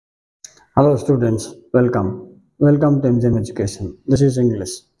Hello students, welcome. Welcome to MGM Education. This is English,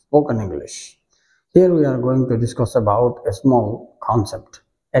 spoken English. Here we are going to discuss about a small concept,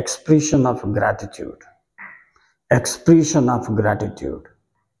 expression of gratitude. Expression of gratitude.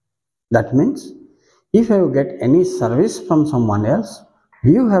 That means if you get any service from someone else,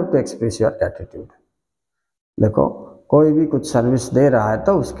 you have to express your gratitude. देखो कोई भी कुछ service दे रहा है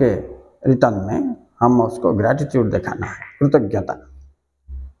तो उसके return में हम उसको ग्रैटिट्यूड दिखाना है, कृतज्ञता,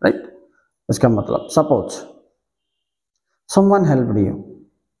 राइट? इसका मतलब suppose someone helped you,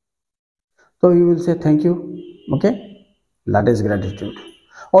 so you will say thank you. Okay, that is gratitude.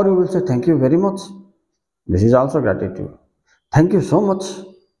 Or you will say thank you very much. This is also gratitude. Thank you so much.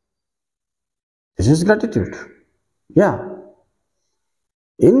 This is gratitude. Yeah,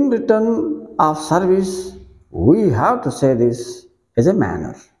 in return of service we have to say this as a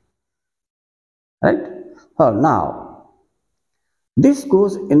manner, right? So now this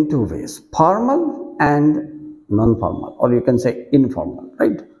goes in two ways, formal and non-formal, or you can say informal,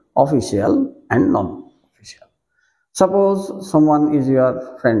 right? Official and non-official. Suppose someone is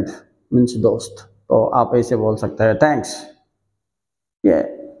your friend, means दोस्त, तो आप ऐसे बोल सकते हैं thanks. ये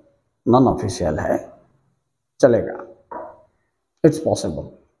non-official है, चलेगा. It's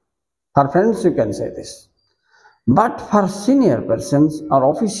possible. For friends you can say this. But for senior persons or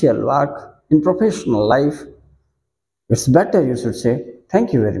official work in professional life, it's better you should say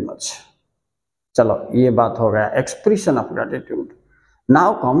thank you very much. चलो ये बात हो गया expression of gratitude.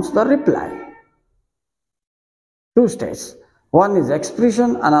 Now comes the reply. Two stages. One is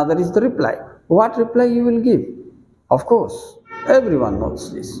expression, another is the reply. What reply you will give? Of course, everyone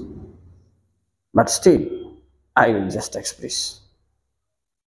knows this. But still, I will just express.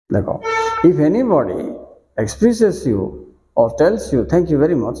 देखो, if anybody expresses you or tells you thank you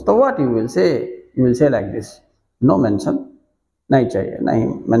very much, so what you will say? You will say like this. No mention. नहीं चाहिए, नहीं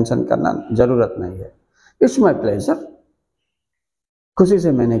mention करना जरूरत नहीं है. It's my pleasure, खुशी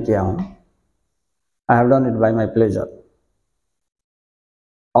से मैंने किया हूं. I have done it by my pleasure.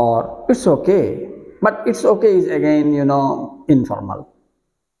 और it's okay, but it's okay is again informal.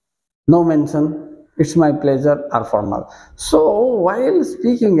 No mention, it's my pleasure are formal. So while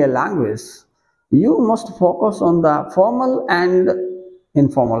speaking a language you must focus on the formal and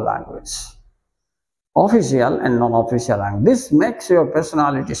informal language, official and non-official language. This makes your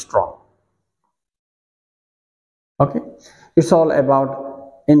personality strong. Okay, it's all about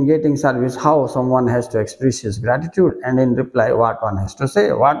in getting service how someone has to express his gratitude, and in reply what one has to say,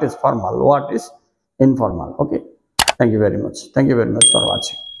 what is formal, what is informal. Okay, thank you very much. Thank you very much for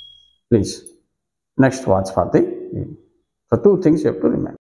watching. Please next watch for the so two things you have to remember.